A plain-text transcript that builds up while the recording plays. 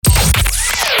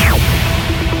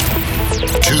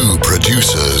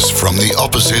producers from the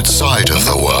opposite side of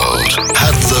the world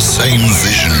had the same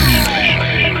vision.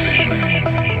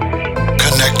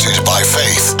 Connected by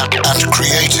faith and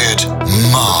created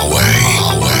Marway.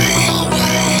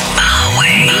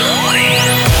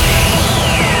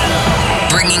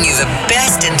 Bringing you the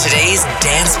best in today's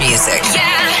dance music.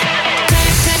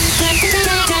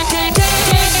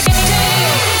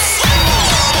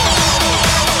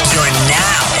 You're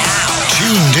now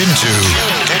tuned into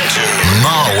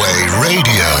Marway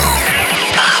Radio.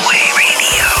 Marway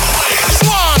Radio. 1,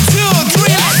 2,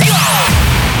 3, let's go!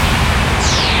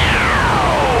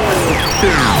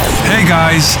 Hey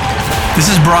guys, this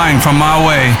is Brian from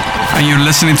Marway, and you're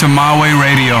listening to Marway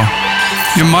Radio,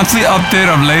 your monthly update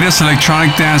of latest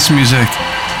electronic dance music.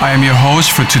 I am your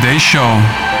host for today's show.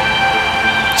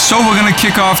 So we're gonna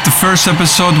kick off the first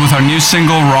episode with our new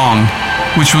single, Wrong,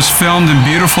 which was filmed in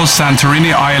beautiful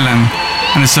Santorini Island,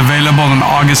 and it's available on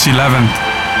August 11th.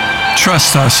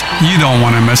 Trust us, you don't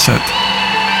want to miss it.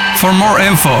 For more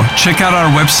info, check out our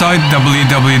website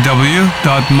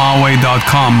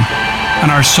www.marway.com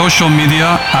and our social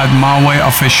media at Marway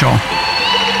Official.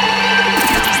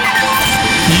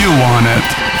 You want it,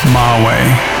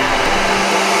 Marway.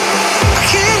 I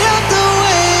can't help the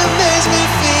way it makes me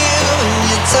feel when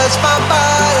you touch my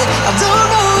body. I don't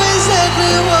know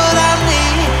exactly what I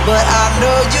need, but I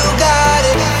know you got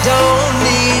it. Don't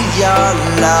need your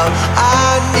love,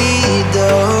 I need the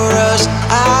rush.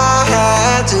 I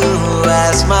had to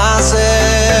ask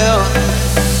myself,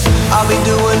 I've been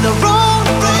doing the wrong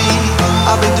thing,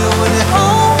 I've been doing it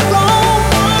all wrong.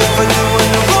 If I'm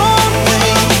doing the wrong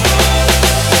thing,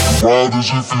 why does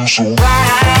it feel so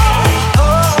right?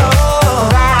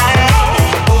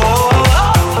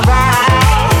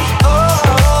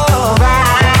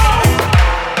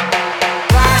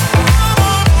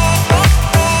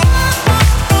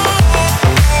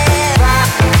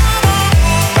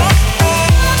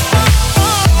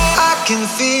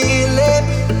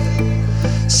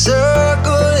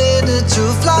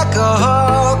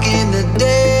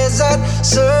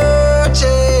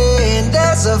 Searching,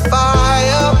 there's a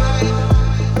fire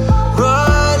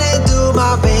running through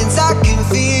my veins. I can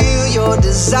feel your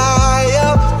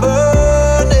desire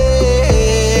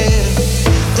burning.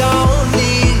 Don't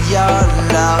need your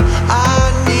love,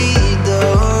 I need the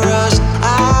rush.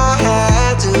 I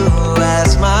had to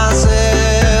ask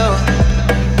myself,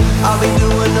 I've been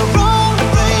doing the wrong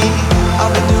thing,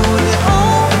 I've been doing it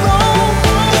all wrong.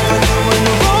 If I'm doing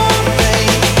the wrong thing,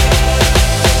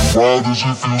 why does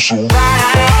it feel so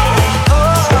right?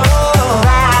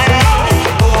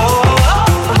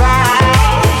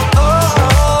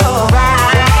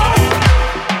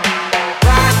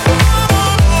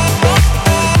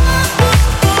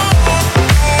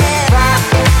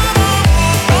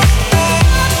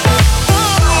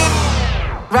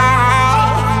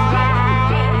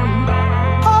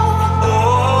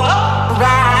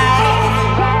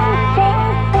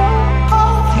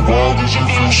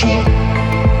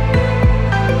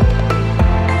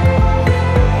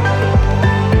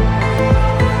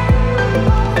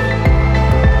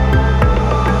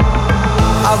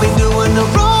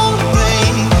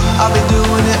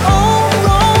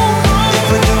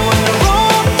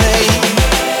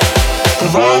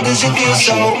 Does it feel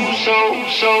so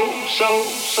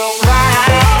right?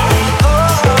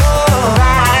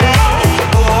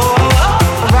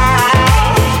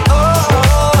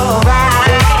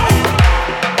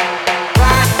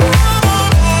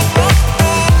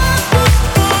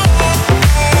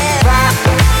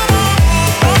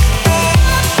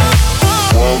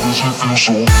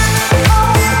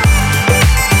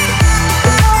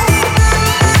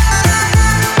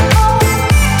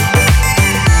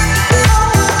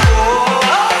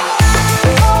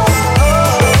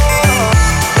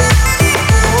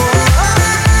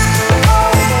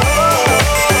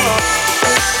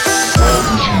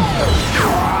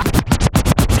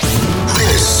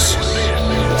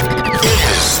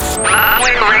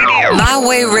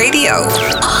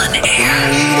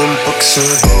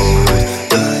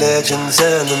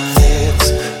 And the myths,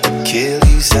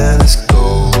 Achilles and his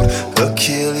gold,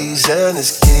 Achilles and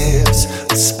his gifts,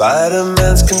 and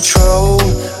Spider-Man's control,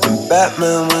 and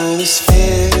Batman with his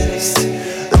fist.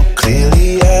 Though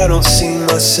clearly I don't see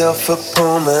myself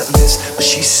upon that list. But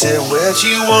she said, where'd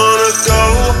you wanna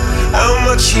go? How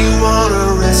much you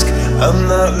wanna risk? I'm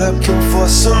not looking for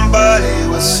somebody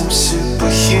with some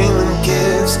superhuman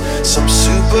gifts, some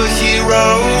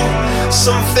superhero,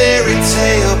 some fairy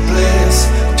tale bliss.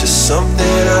 Just something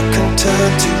I can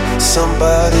turn to,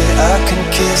 somebody I can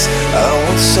kiss. I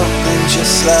want something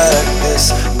just like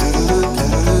this.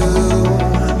 Do-do-do-do-do,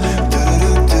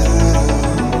 do-do-do-do-do,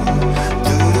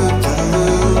 do-do-do-do-do.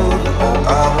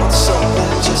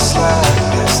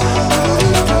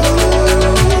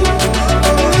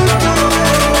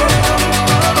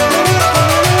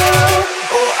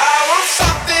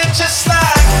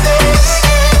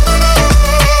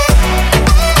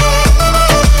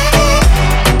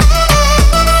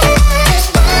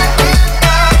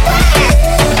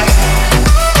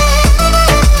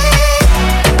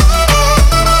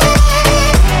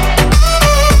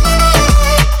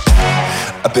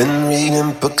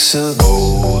 books of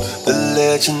old, the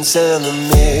legends and the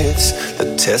myths,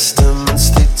 the testaments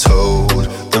they told,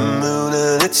 the moon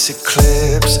and its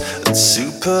eclipse, and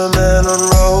Superman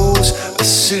unrolls a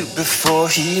suit before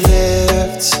he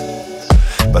lived.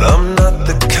 But I'm not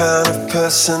the kind of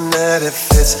person that it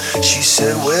fits. She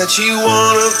said, where'd you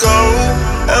wanna go?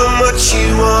 How much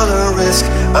you wanna risk?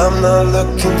 I'm not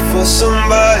looking for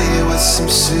somebody with some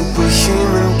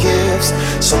superhuman gifts,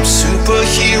 some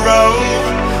superhero,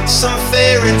 some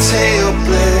fairy tale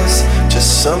bliss.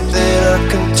 Just something I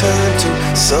can turn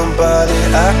to, somebody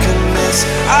I can miss.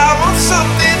 I want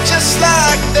something just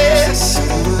like this.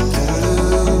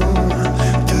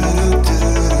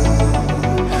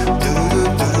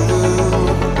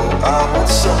 I want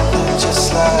something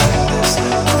just like this.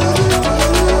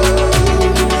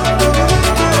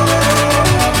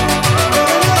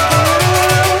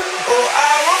 Oh,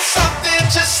 I want something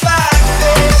just like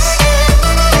this.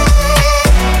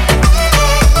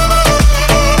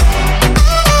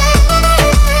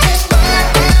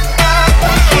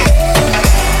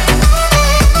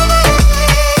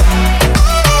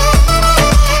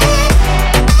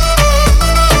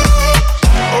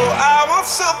 Oh, I want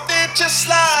something just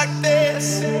like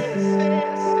this.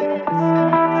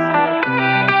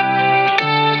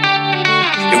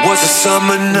 It was a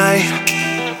summer night,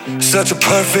 such a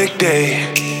perfect day.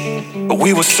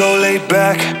 We were so laid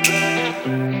back,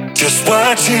 just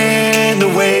watching the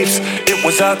waves. It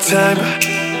was our time,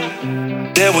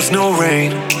 there was no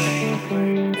rain.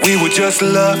 We would just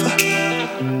love,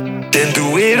 then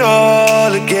do it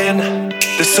all again.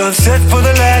 The sun set for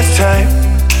the last time.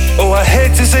 Oh, I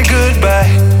hate to say goodbye,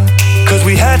 cause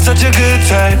we had such a good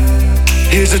time.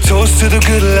 Here's a toast to the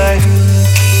good life.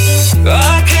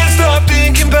 I can't stop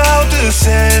thinking about the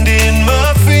sand in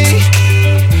my feet.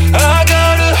 I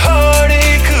got a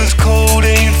heartache cause cold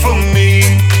ain't for me.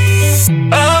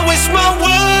 I wish my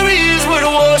worries would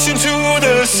wash into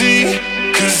the sea,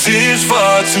 cause it's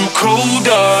far too cold,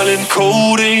 darling,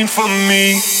 cold ain't for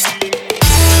me.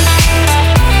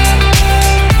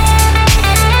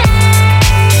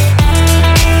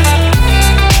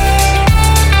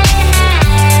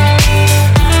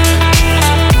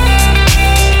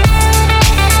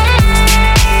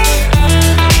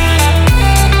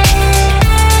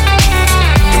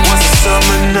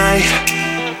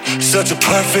 Such a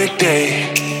perfect day,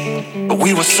 but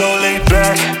we were so laid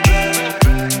back,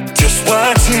 just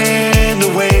watching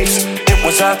the waves. It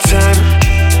was our time,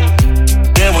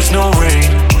 there was no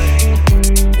rain.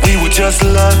 We would just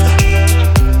love,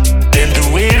 then do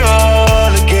it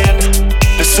all again.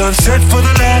 The sun set for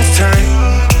the last time.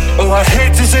 Oh, I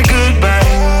hate to say goodbye,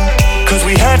 cause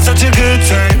we had such a good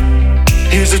time.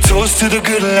 Here's a toast to the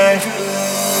good life.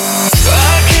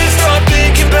 I can't stop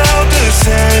thinking about the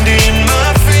sand in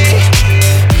my feet.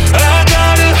 I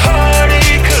got a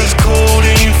heartache cause cold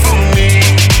ain't for me.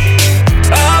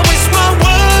 I wish my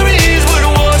worries would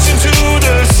wash into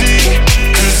the sea,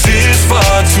 cause it's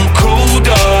far too cold,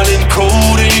 darling,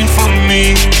 cold ain't for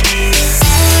me.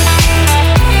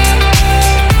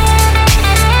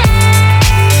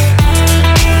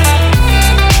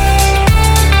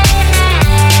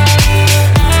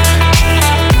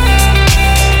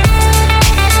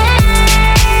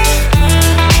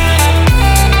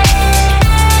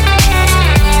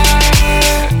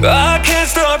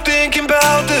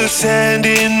 Sand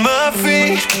in my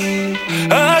feet.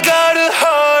 I got a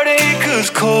heartache cause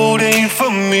cold ain't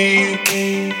for me.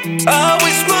 I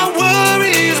wish my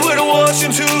worries would wash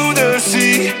into the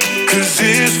sea, cause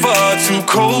it's far too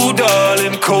cold,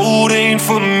 darling, cold ain't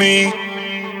for me.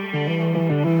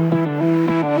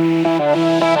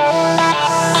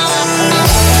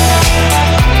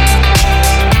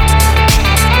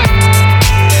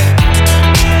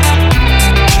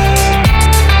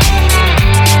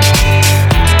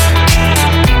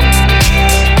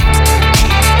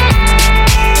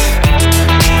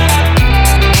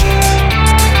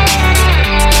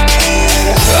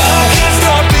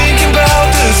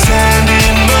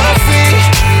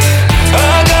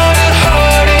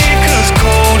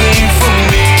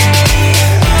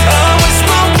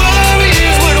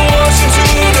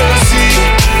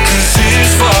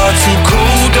 Too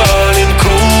cold, darling,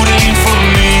 cold ain't for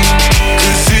me.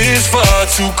 This far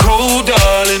too cold,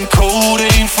 darling, cold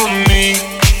ain't for me.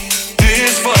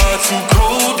 This far too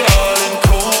cold, darling.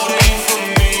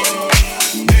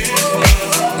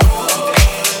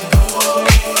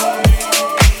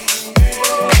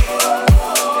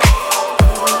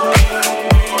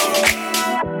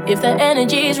 If the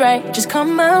energy's right, just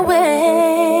come my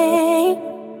way.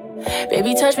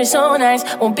 Baby, touch me so nice,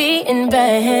 won't be in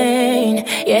vain.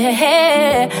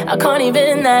 Yeah, I can't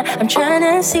even lie, I'm trying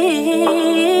to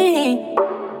see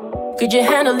Could you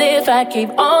handle it if I gave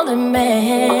all of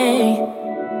me?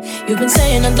 You've been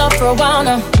saying I love for a while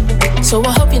now, so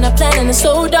I hope you're not planning to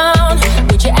slow down.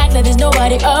 Would you act like there's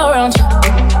nobody around you?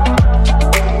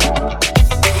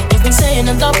 You've been saying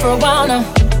I love for a while now,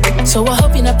 so I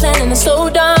hope you're not planning to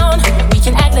slow down. We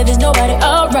can act like there's nobody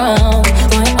around.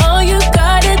 When all you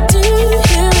gotta do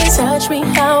is touch me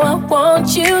how I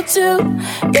want you to.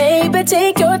 Baby,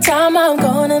 take your time, I'm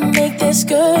gonna make this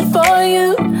good for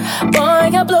you. Boy,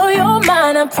 I'll blow your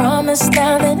mind, I promise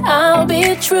now that I'll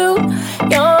be true.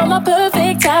 You're my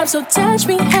perfect type, so touch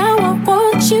me how I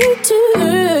want you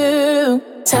to.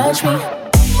 Touch me.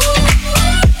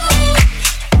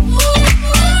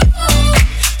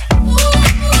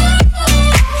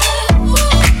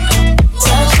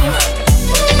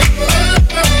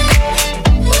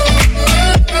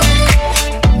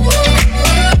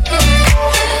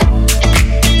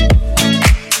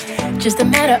 Just a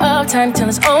matter of time till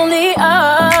it's only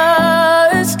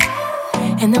us.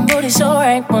 And the mood is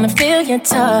alright, wanna feel your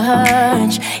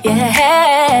touch.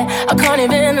 Yeah, I can't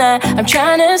even lie, I'm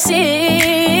trying to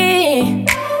see.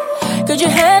 Could you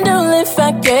handle if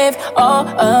I gave all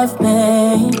of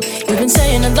me? You've been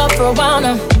saying I love for a while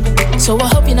now, so I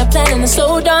hope you're not planning to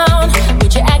slow down.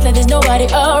 Would you act like there's nobody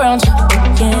around you?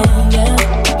 Yeah.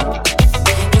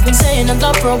 You've been saying I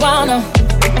love for a while now,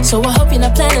 so I hope you're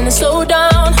not planning to slow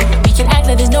down. We can act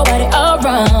like there's nobody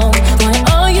around. When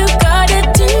all you gotta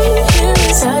do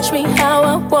is touch me how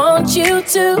I want you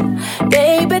to.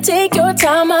 Baby, take your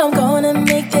time, I'm gonna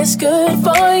make this good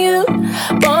for you.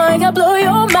 Boy, I'll blow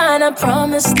your mind, I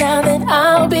promise now that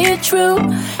I'll be true.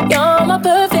 You're my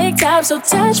perfect type, so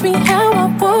touch me how I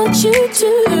want you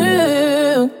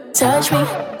to. Touch me.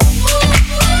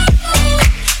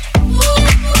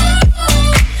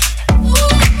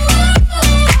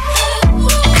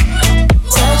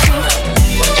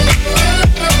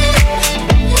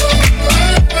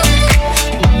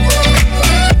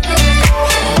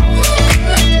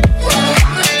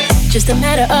 Just a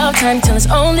matter of time till it's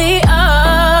only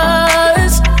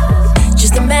us.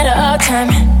 Just a matter of time.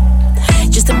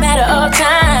 Just a matter of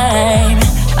time.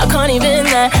 I can't even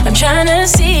lie, I'm trying to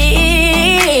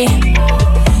see.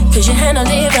 Cause you handle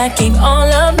it like keep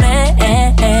all of me.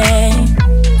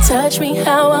 Touch me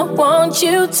how I want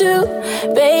you to.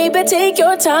 Baby, take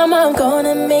your time, I'm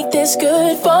gonna make this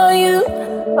good for you.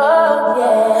 Oh,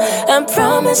 yeah. I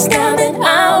promise now that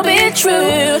I'll be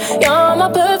true. You're my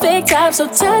perfect type, so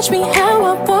touch me how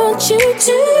I want you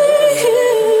to.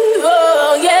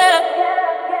 Oh, yeah.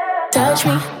 Touch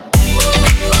me.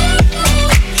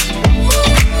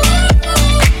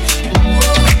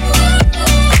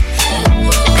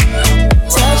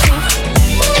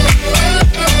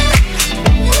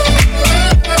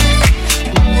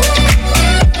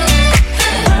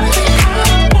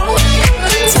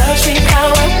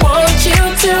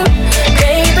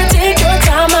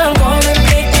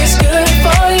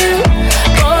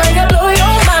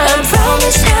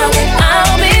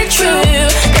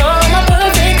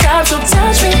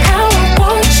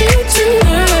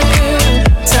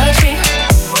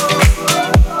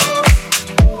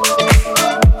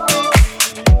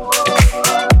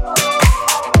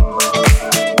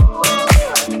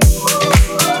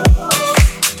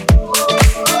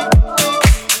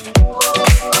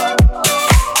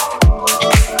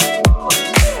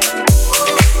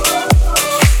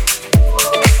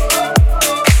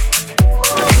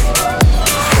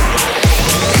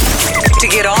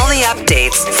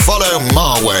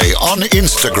 On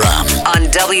Instagram. On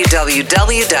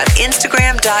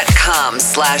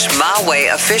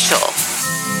www.instagram.com/MaWayOfficial.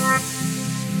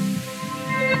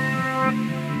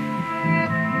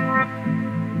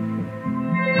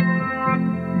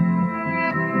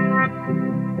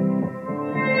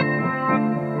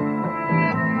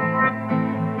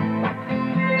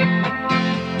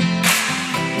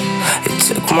 It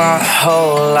took my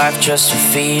whole life just to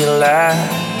feel that.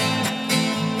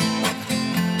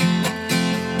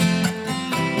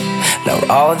 Now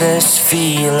all these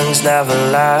feelings never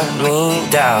let me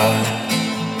down.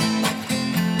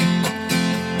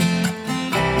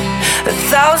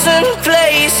 1,000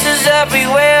 places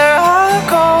everywhere I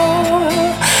go,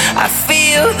 I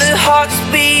feel the hearts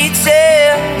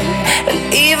beating,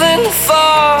 and even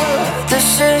far,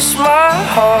 this is my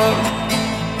home.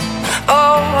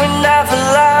 Oh, it never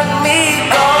let me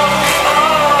go.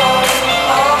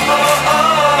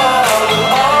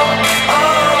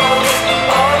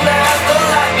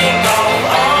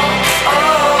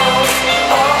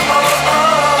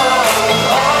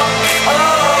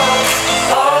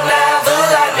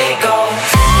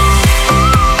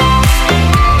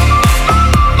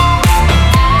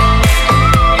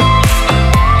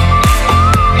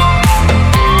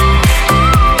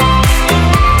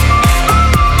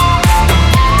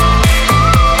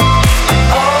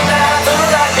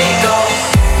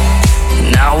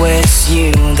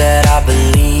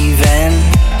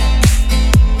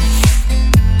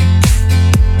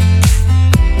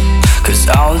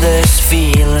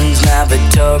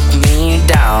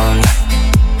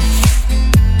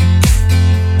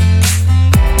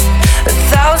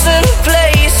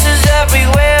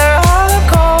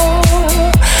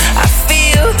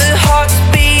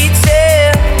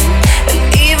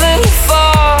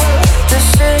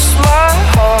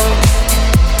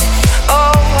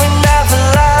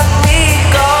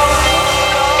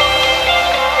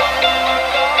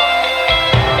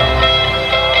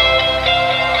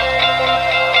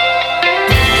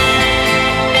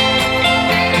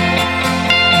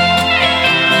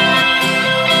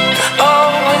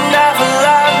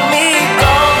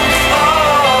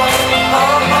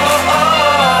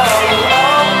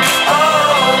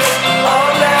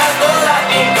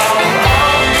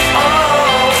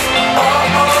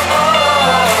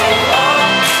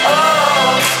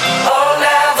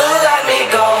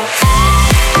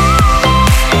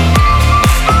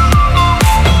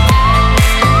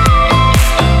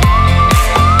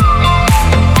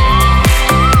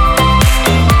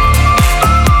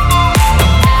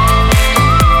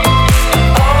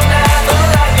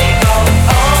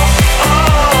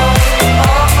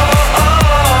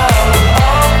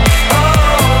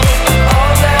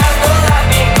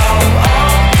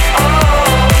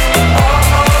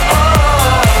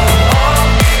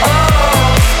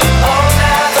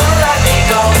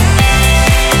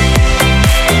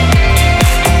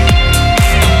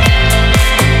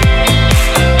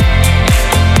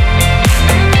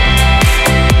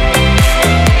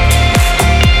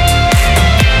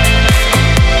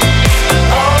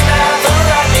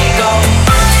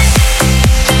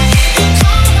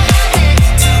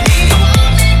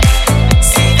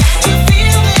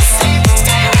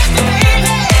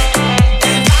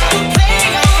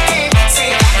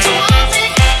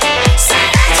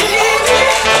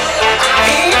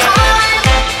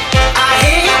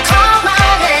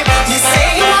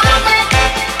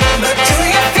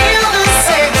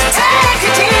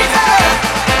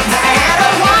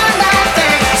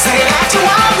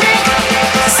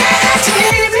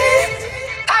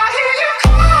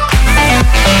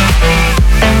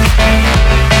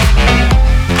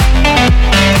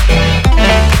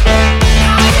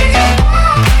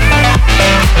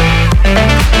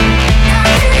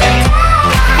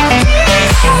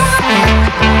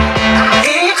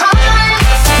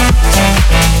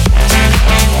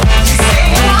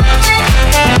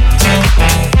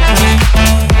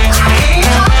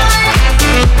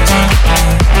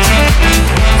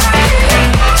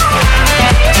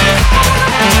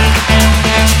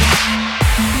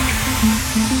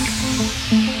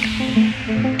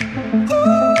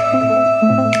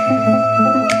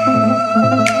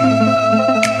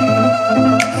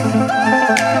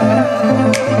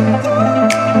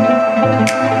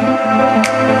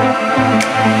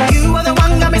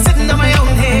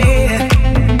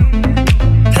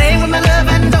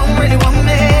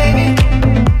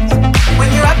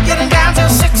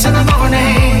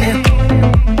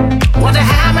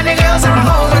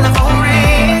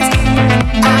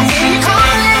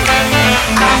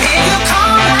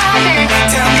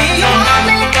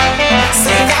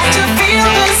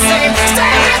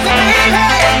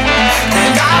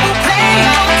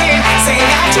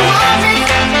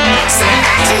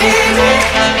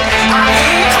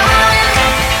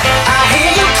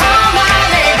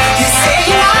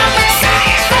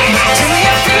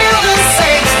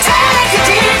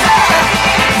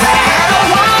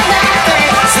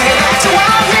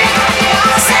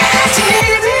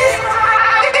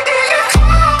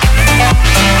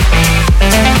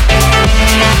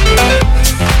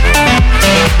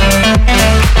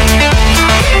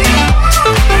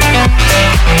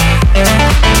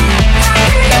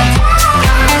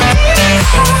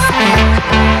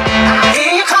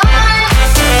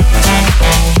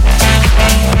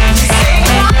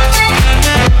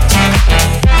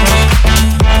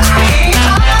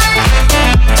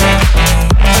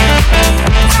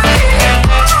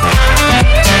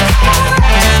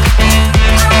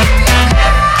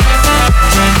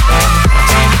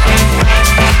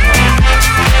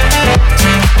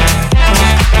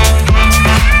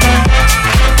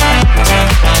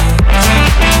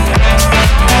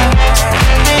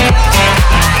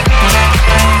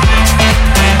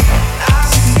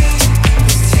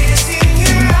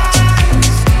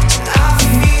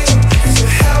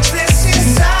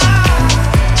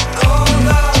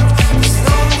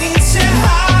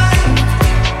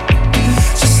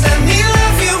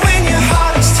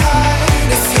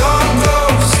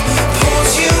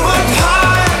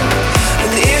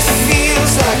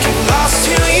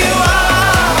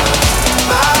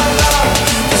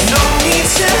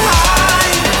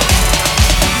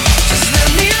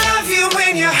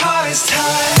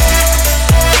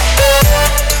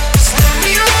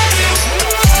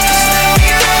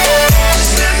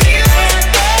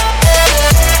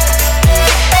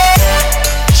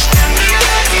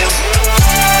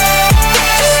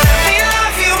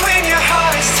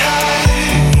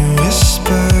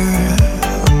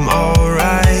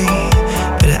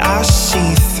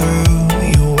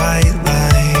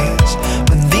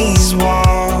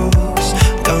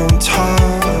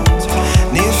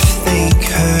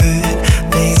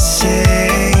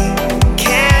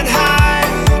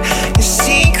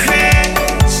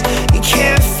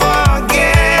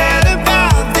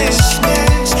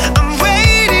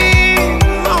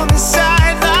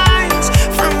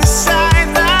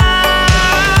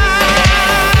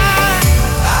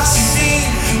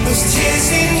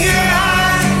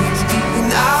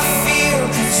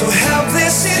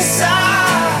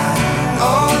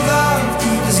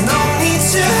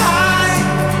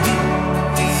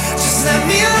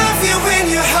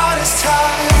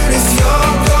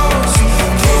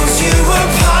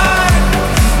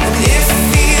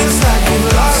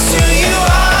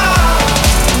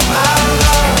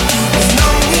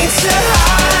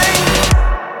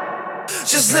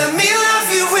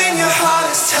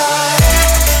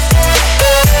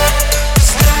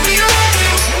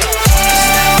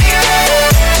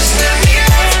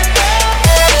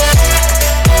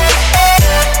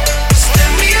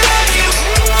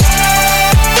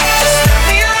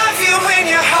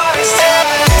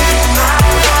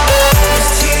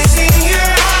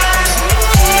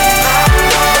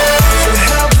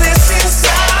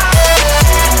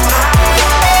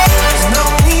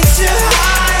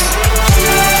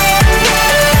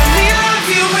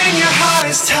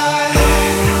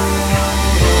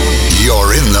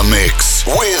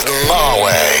 with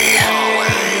Marway.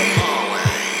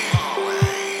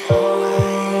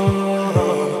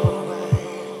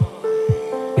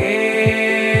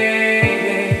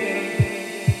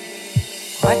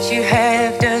 What you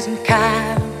have doesn't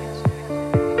count.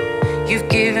 You've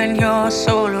given your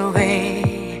soul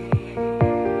away.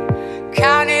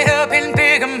 Count it up in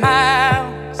big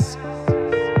amounts.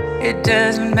 It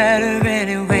doesn't matter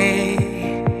anyway.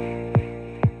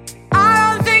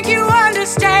 I don't think you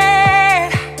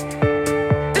understand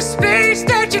the space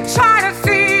that you're trying to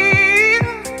feel.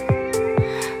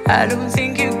 I don't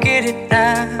think you get it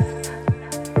now.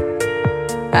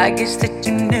 I guess that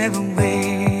you never will.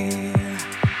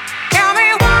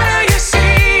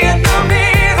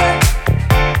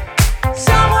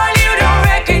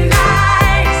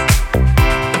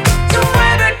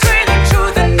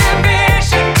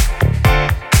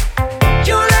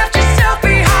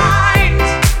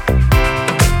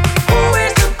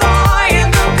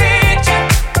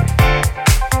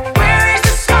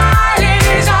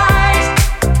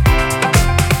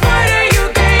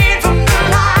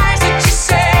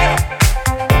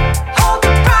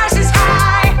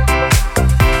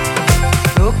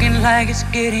 It's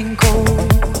getting cold.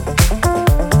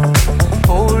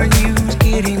 Old news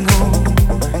getting old.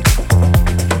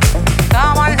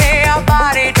 Come on, lay your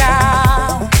body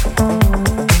down,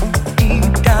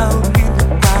 deep down in the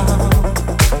ground.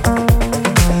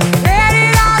 Let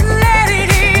it out, let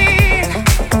it in.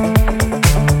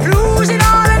 Lose it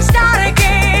all and start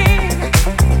again.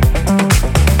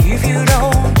 If you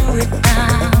don't do it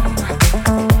now,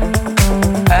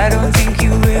 I don't think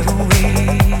you ever will.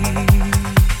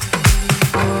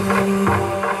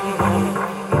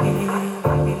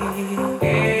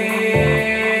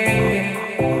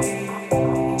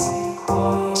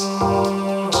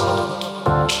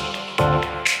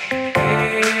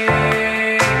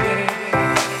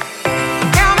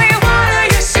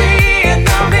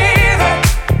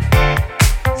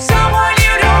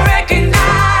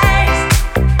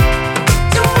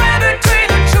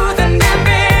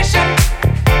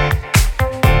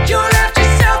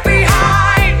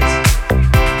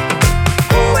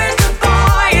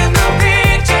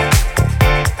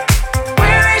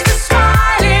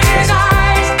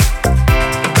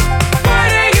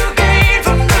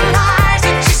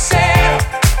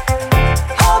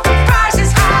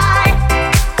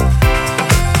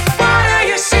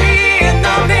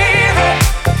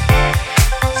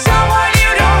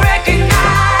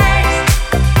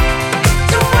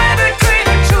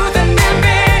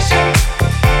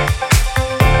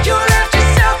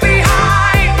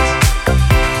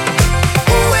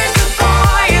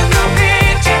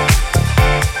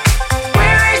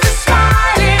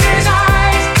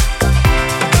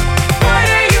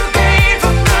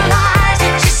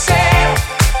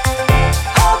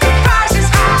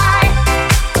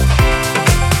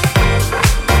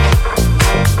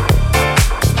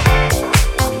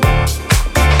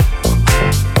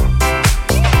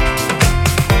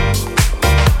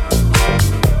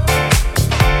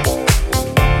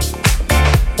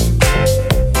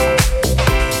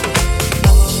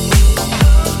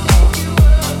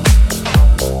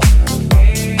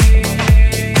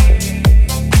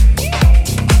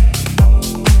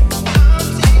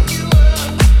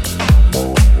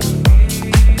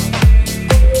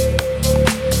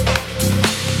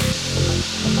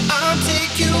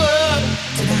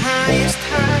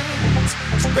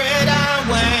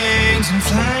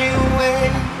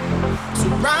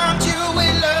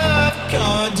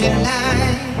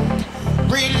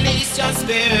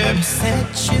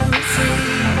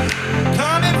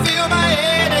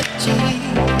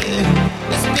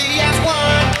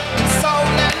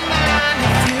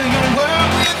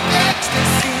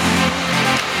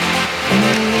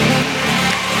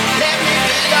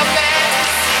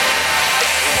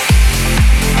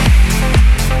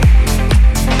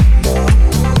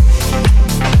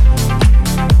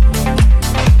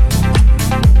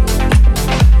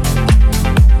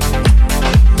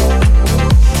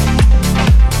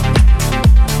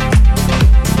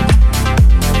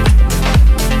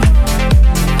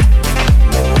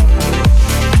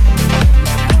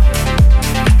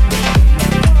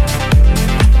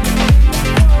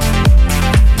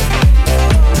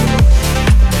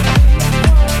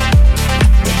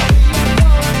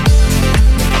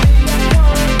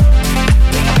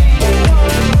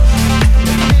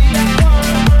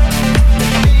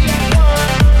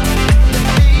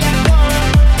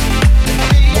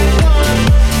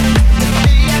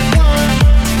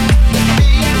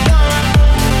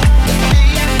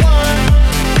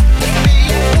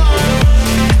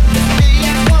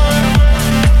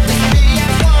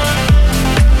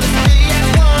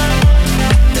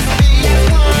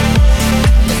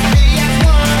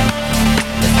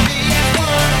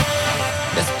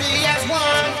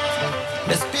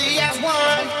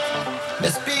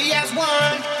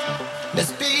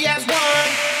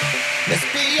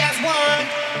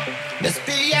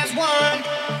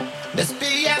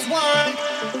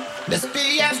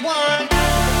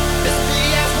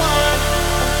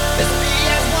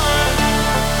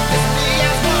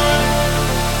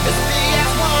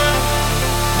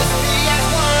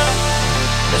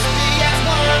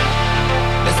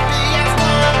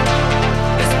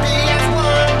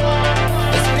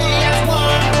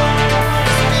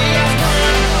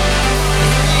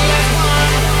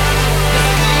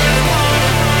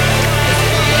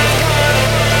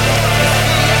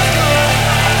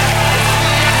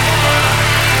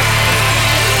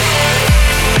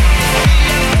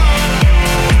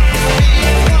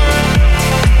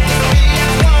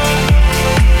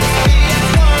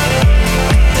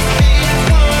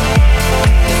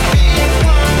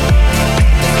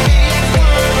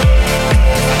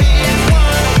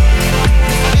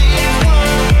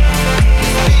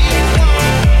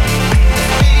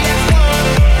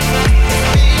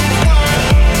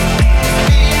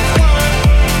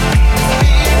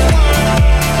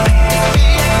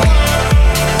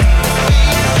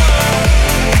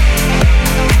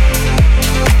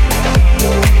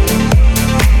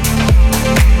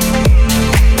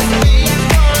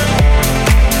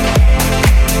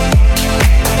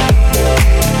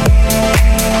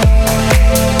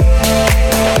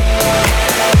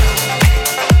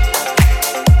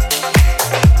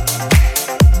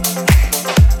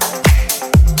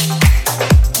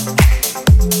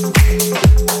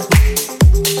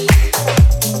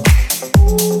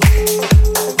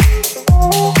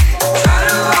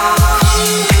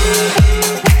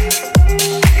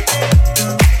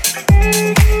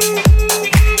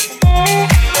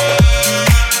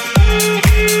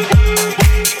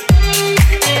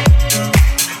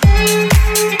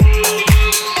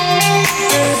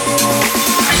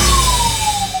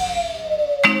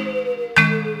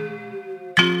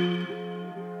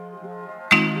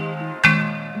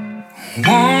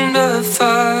 Wonder if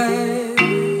I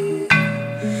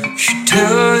should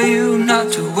tell you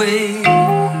not to wait.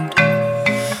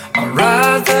 I'd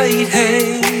rather eat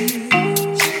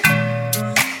haze.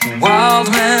 Wild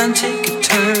man take a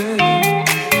turn.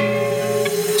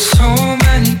 So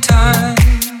many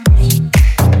times,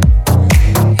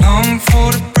 long for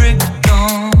the break of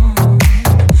dawn.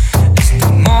 As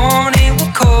the morning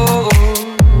will call,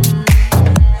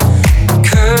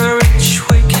 courage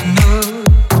waking up,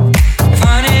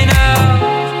 finding out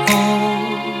more,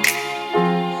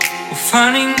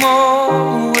 finding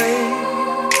more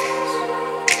ways.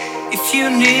 If you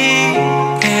need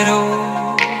it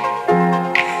all,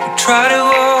 try to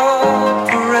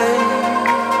operate.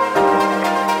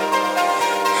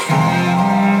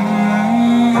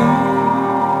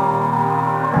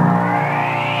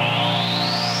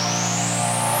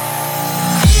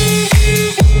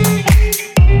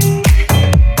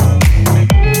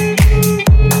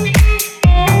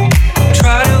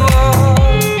 Try to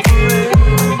operate.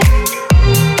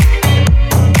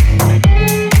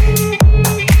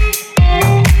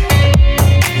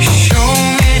 Show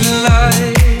me the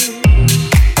light.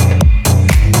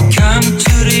 Come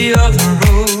to the other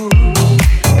road,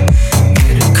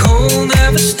 where the cold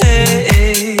never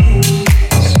stays.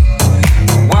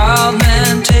 Wild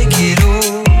man, take it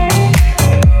all.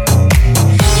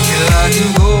 You like to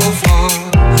go far,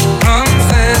 run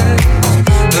fast,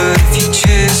 but if you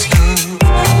chase love,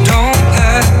 don't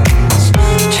pass.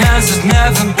 Chances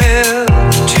never built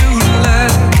to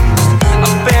last. I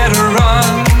better run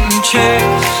and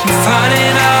chase. I'm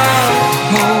finding out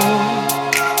more,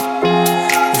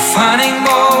 finding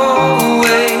more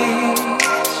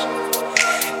ways.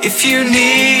 If you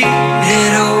need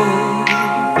it all,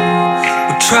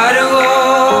 we'll try to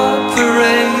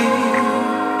operate.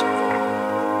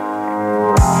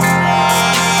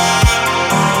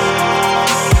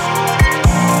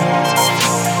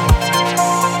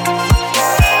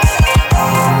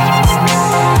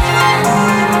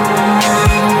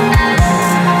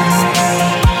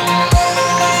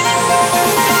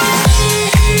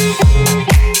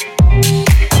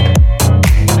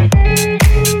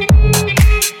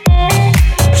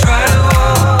 Try to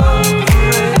operate.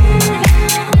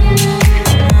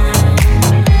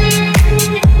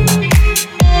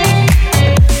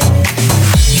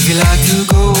 If you like to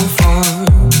go far,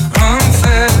 run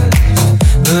fast,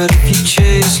 but if you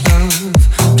chase love,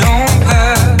 don't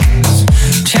pass.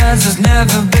 Chances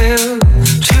never built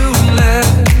to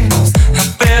last. I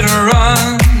better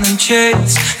run and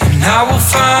chase, and I will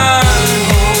find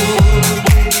more,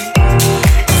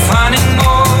 finding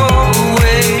more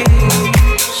ways.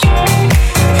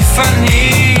 If I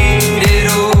need it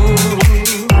all,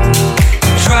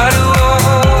 try to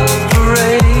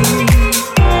operate,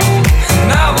 and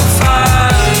I will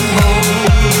find more.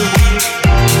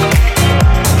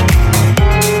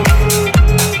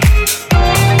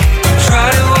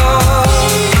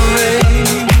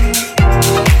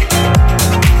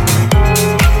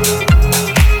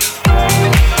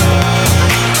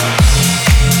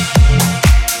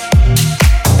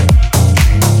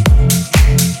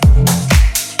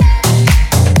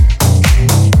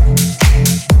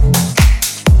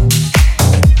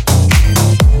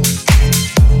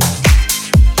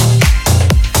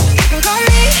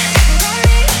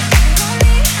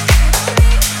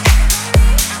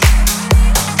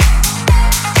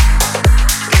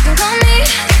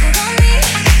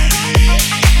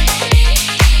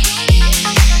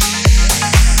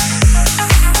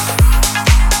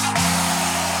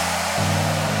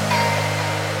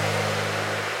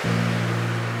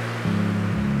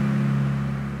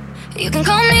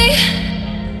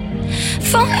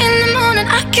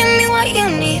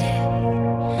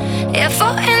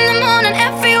 4 in the morning,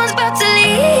 everyone's about to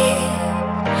leave.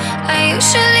 I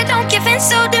usually don't give in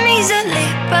so damn easily,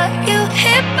 but you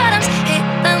hit bottoms, hit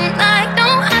them like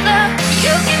no other. You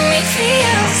give me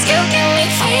feels,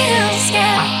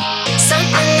 yeah.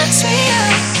 Something that's real.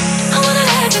 I wanna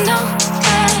let you know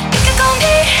that you can call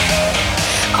me.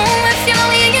 Oh, if you're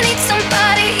lonely and you need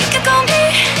somebody, you can call me.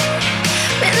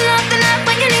 Middle of the night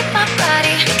when you need my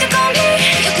body, you can call me.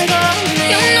 You can call me.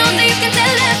 You know that you can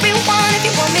tell everyone if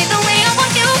you want me the way I want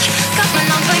you. Got my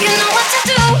number, you know what to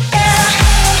do, yeah.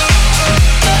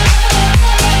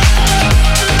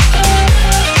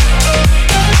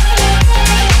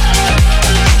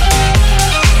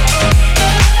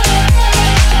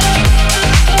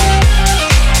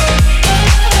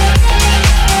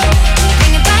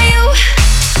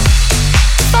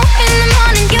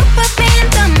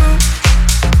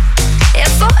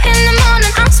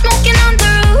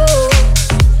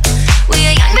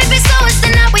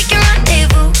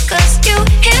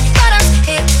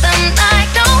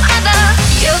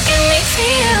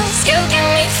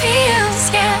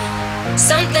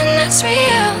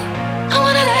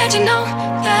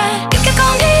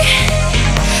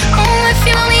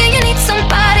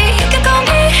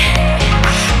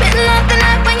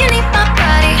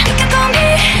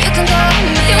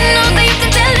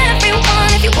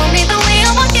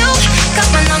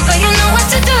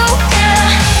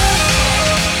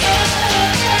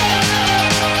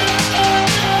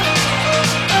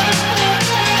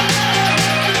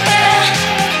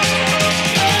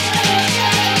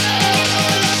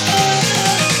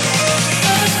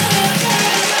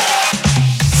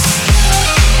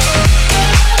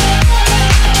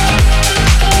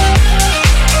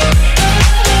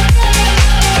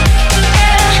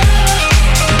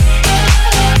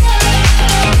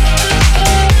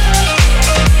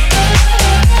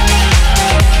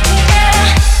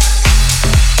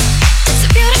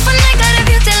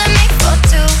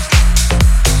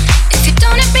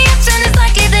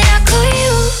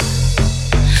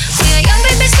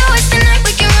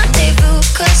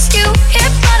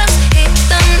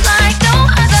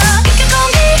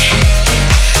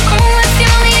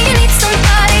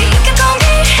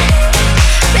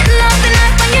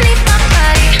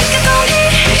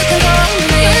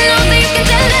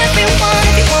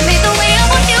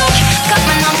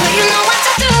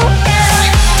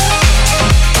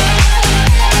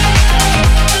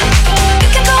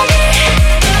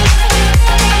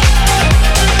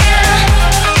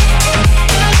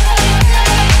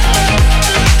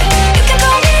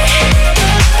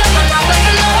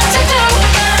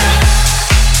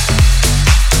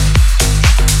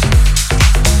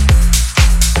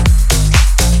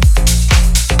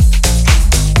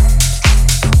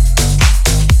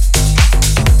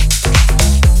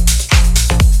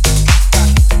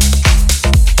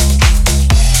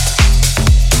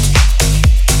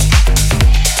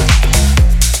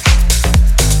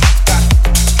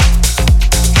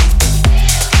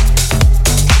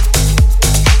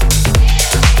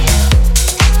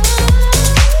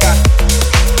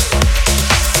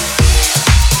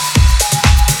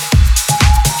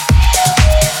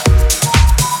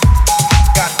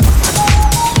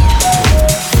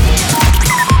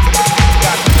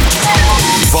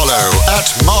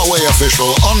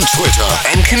 Official on Twitter.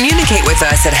 And communicate with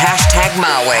us at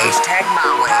 #MyWay.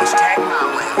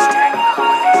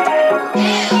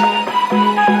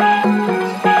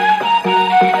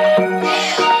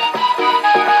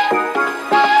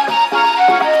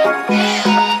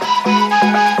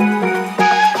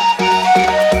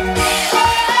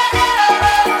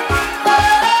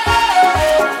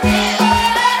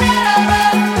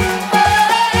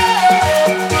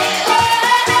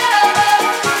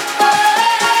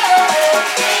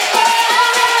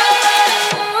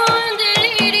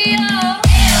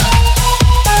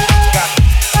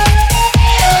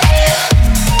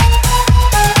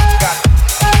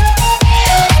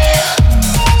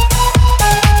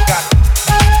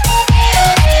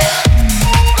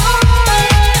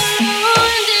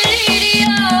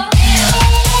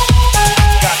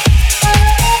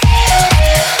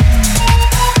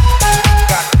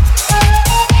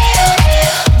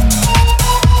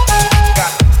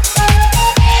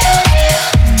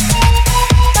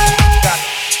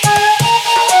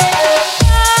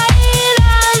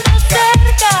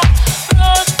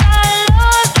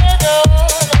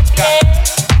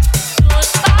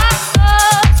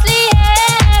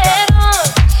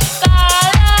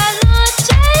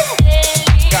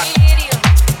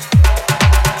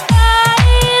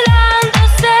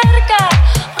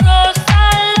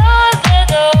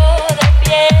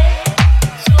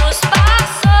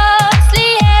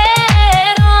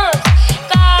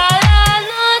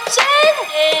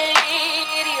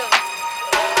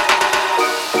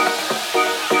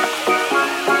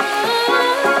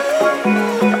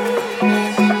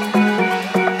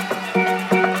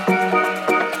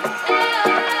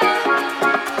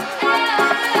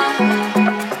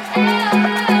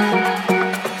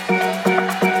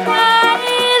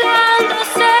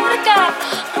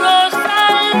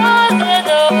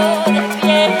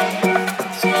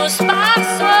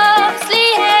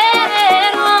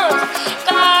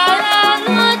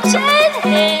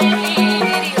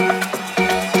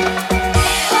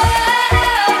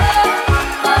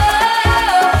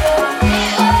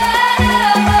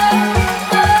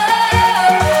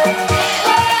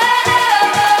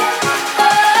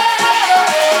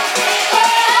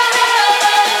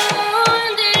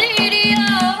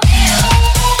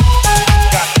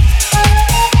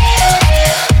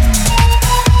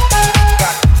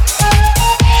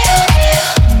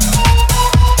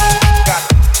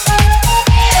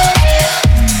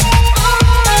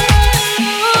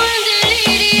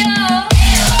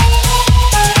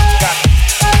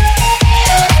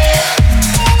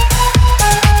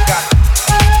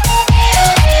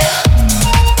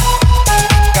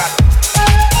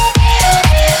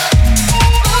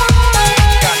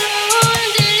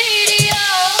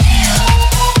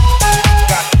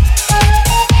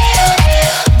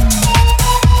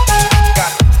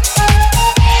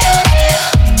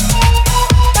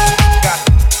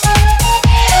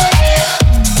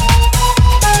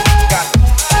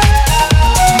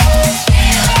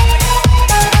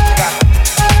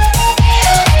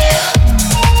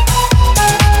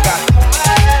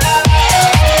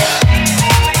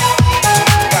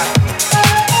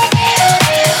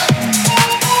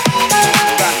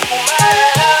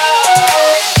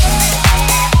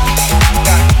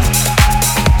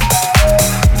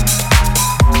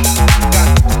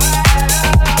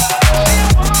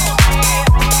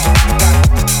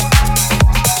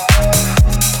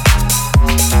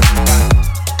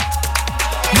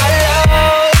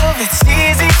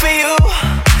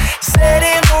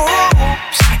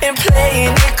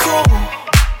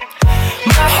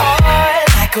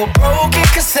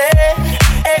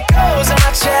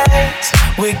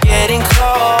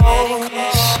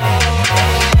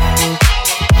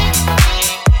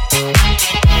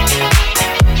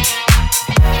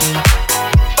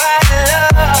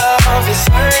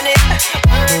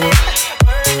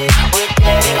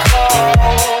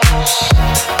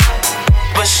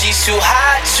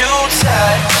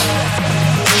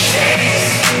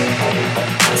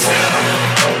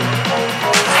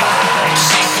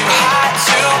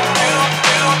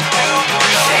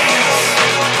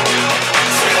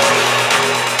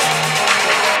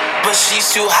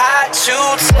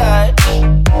 touch.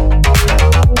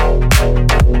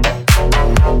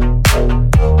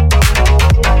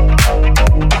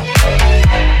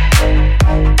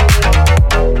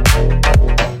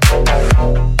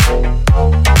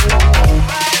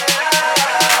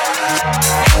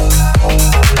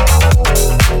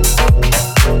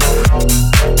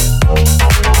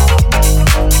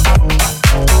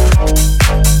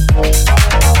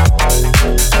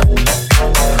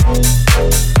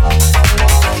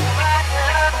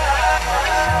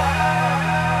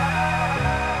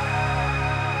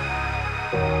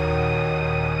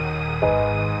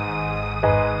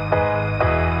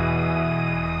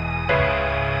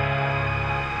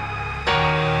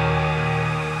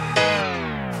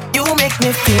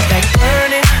 Me feel like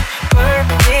burning,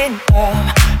 burning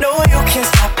up. No, you can't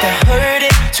stop the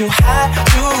hurting. Too hot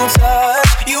to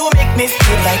touch. You make me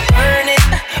feel like burning,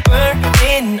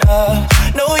 burning up.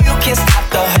 No, you can't stop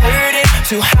the hurting.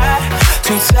 Too hot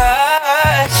to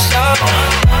touch. Oh.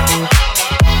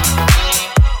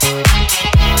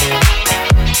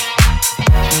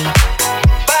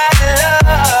 My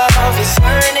love is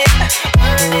burning,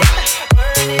 burning,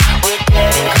 burning. We're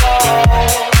getting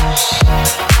close,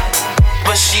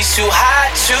 but she's too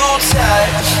hot to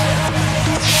touch.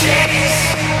 She's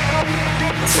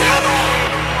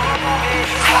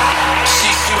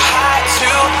too hot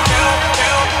to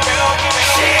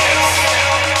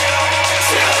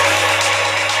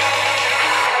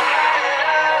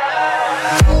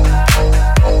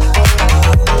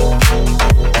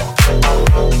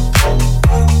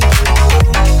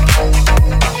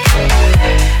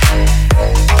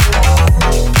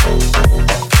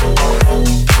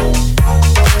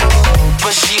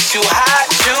but she's too hot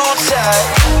to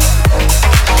touch.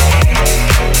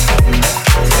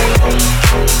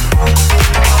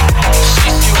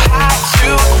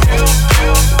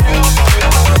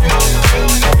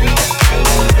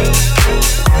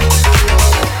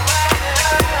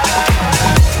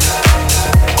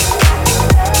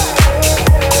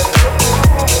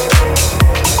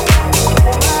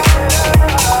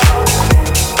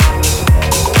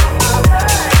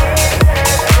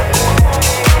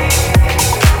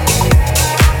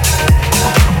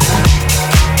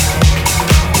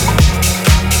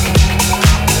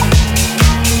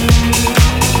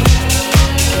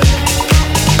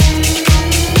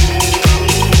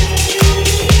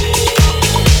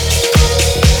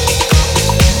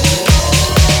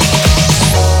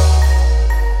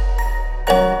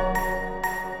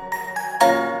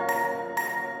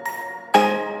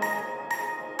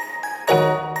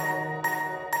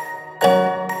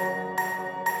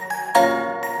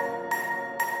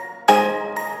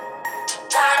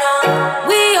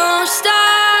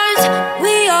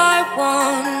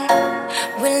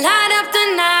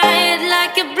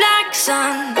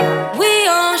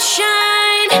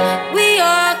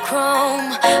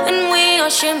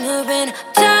 Shimmering,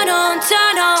 turn on,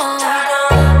 turn on.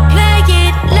 Play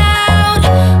it loud,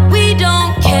 we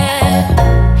don't care.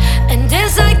 And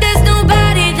dance like there's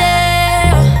nobody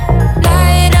there.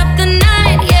 Light up the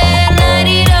night, yeah, light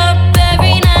it up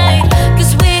every night.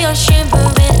 'Cause we are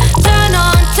shimmering, turn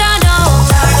on, turn on.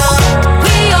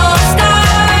 We are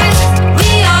stars,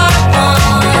 we are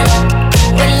one.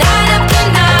 We light up the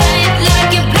night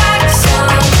like a black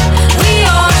sun. We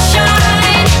all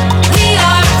shine, we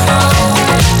are chrome.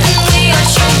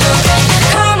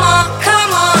 Come on.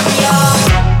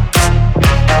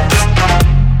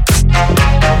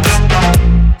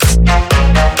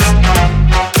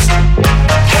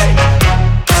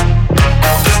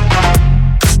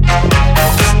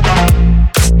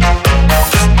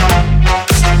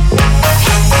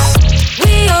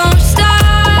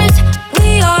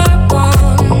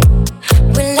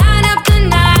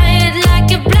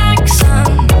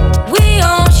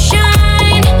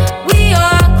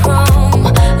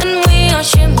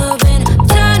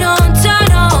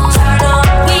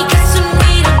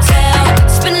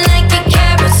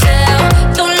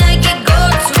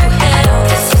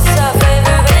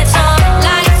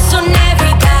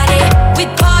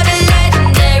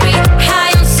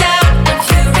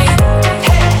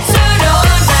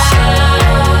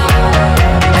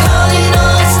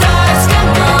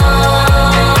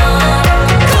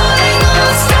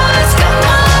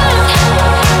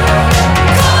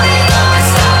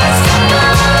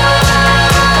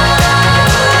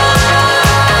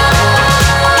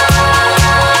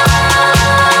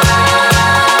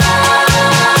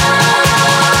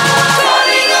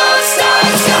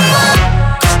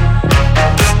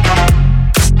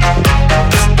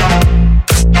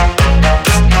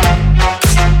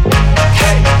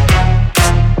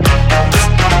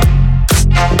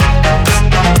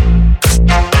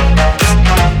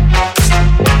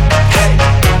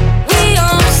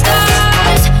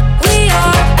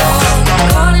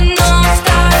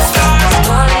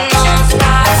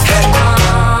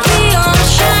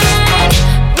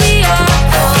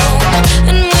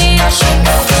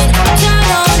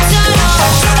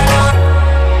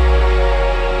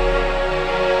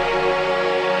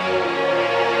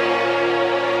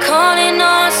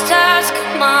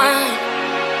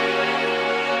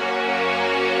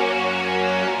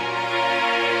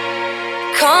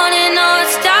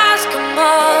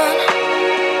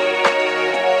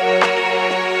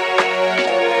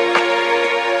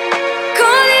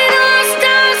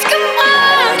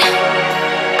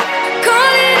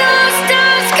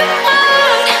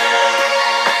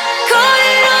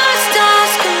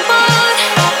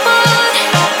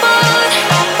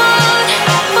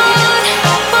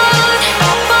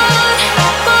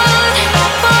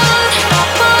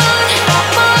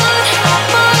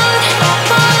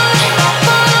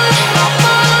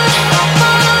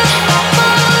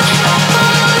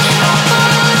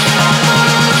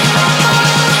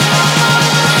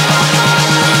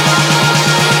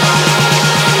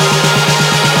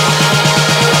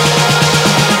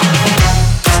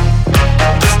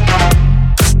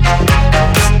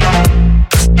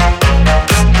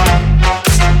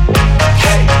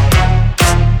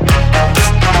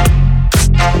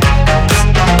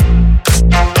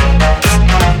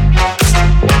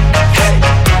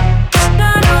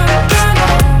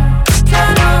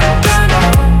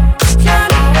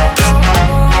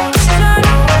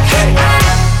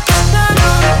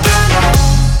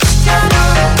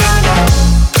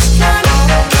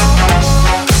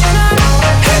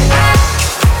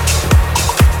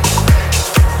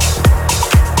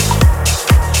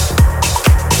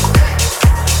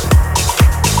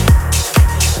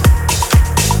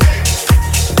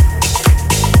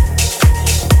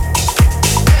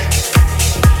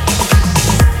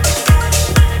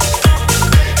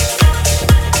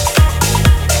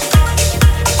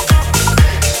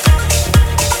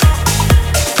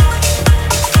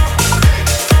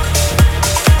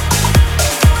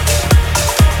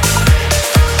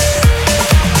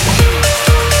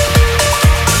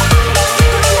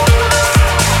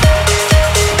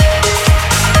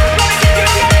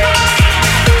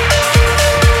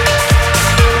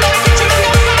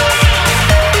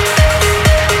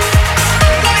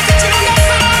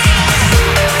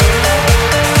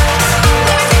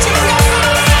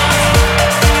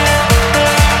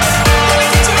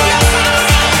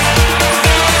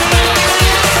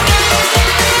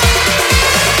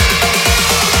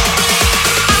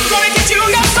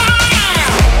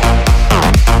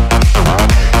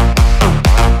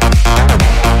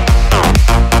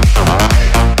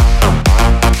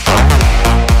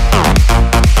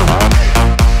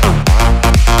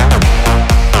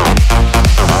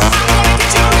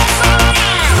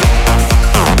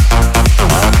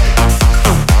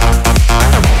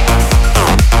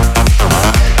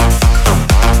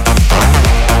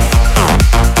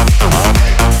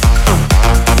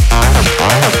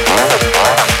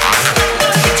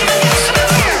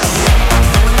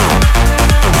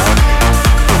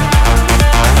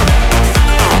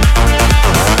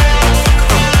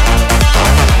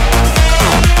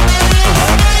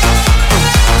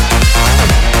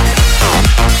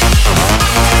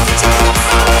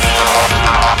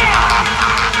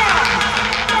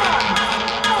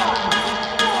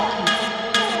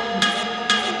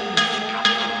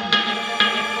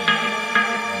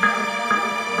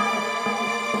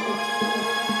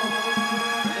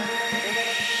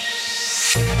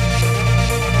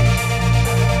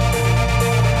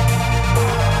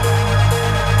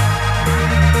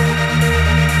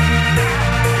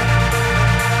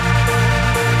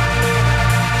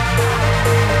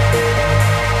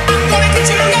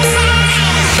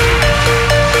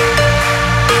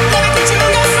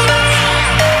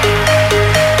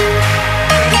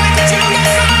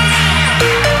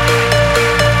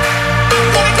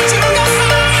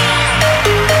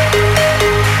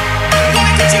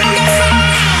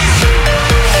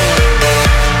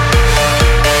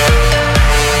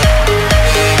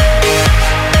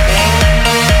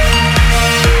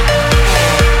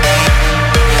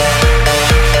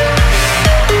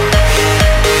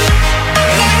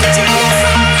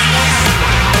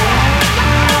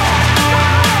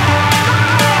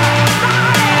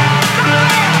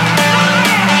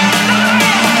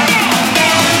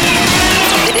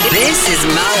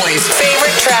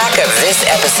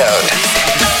 episode.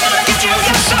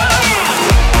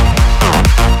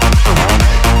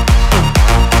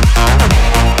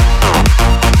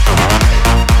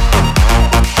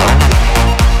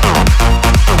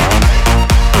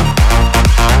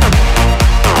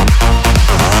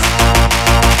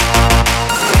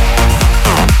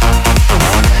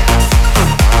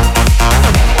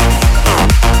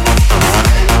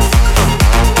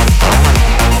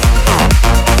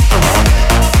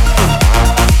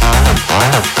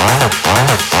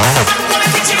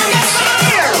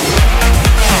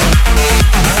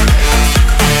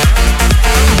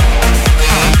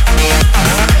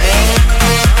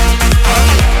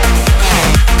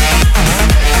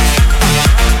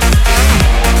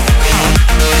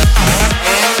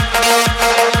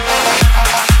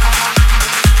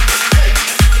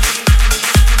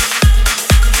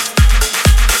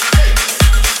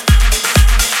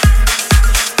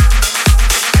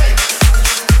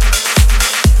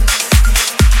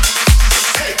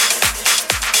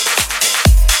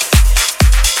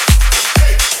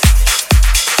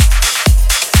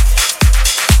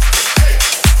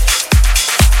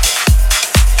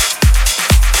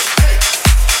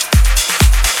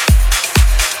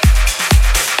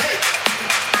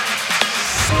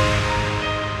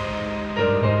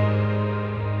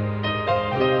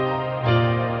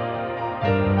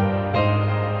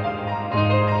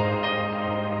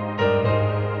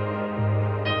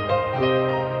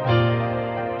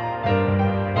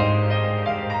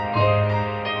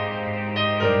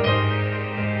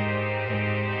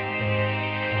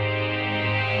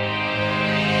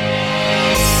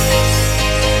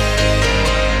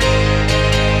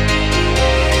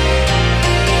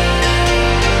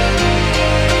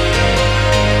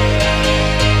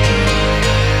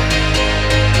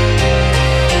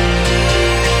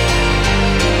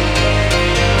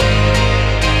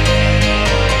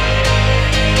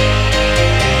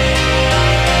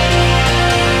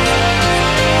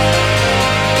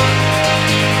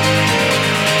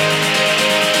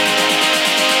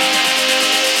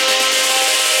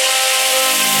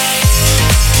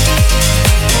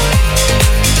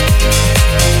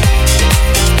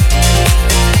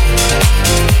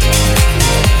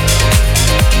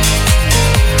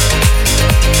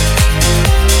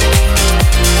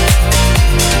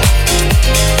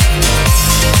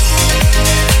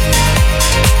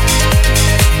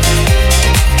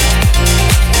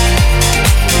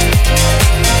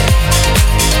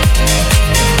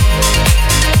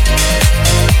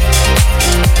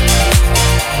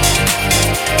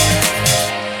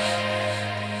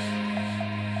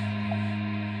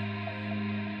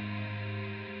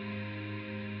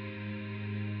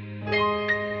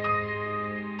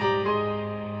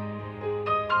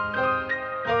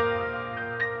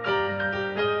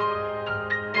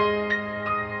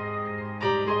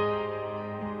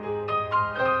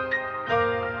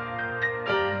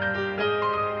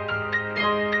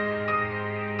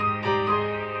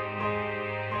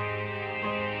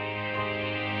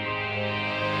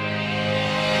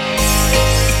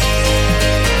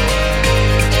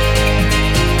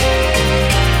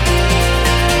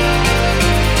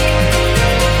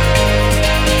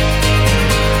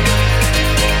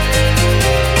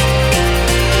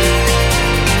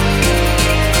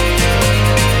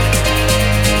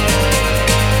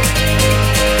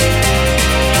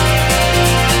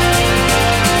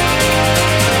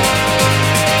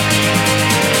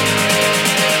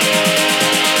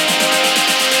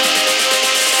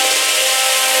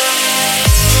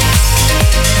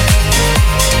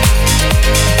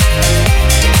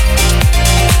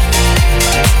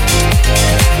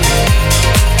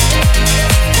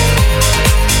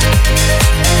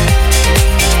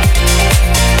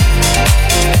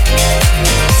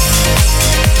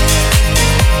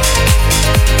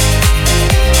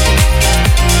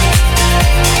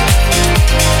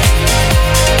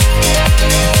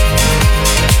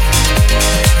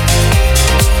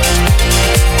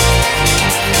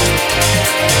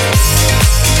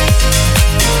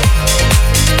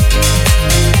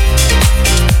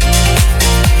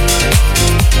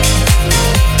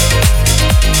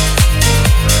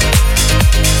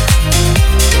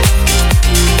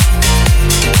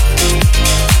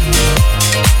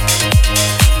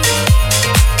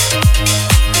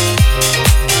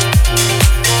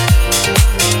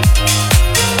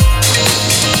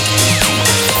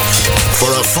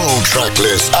 track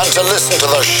list and to listen to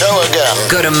the show again,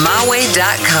 go to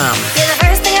myway.com. You're the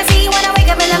first thing I see when I wake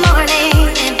up in the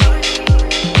morning,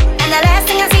 and the last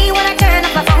thing I see when I turn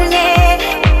up my phone, yeah.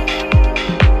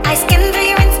 I skim through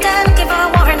your Insta looking for a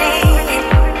warning.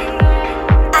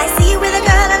 I see you with a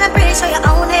girl and I'm pretty sure you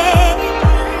own it.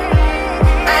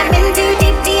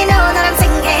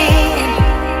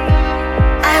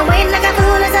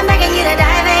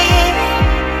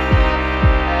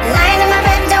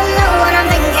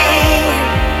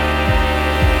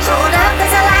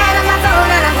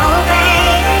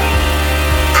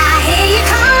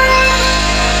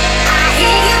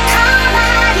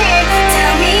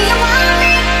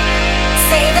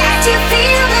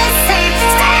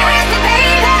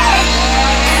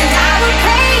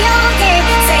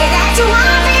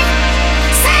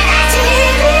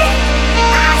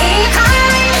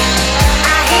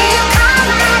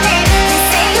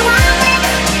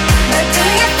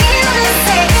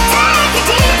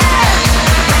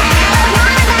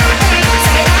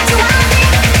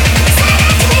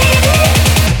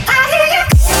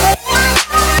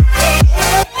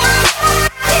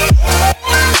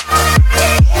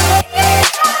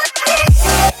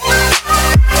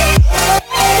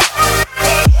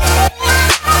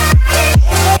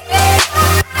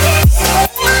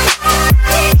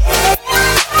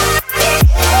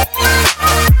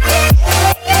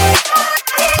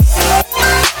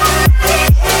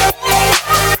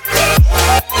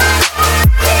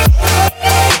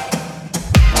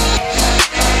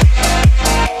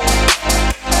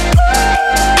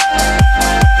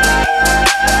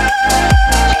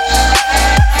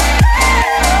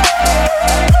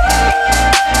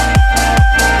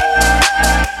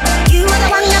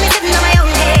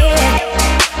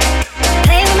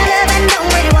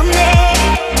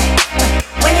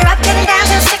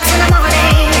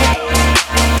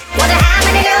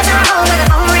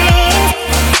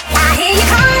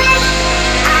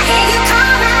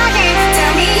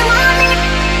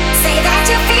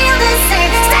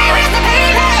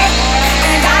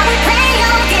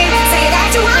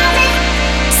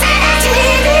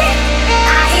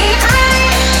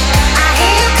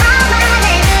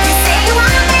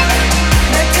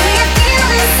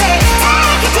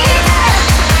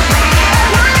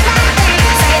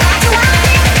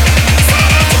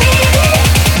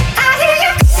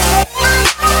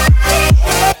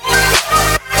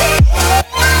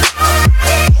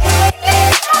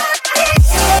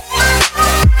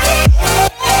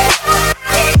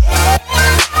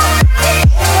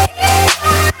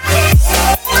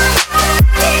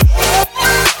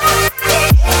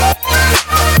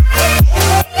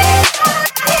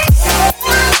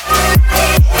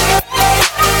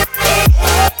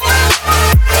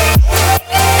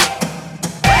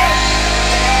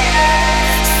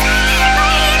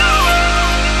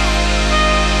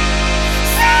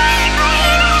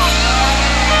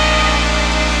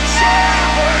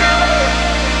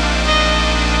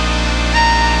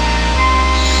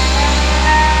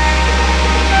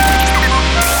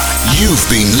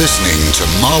 been listening to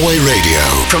Marway Radio.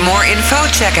 For more info,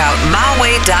 check out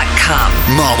marway.com.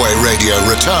 Marway Radio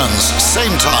returns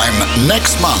same time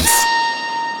next month.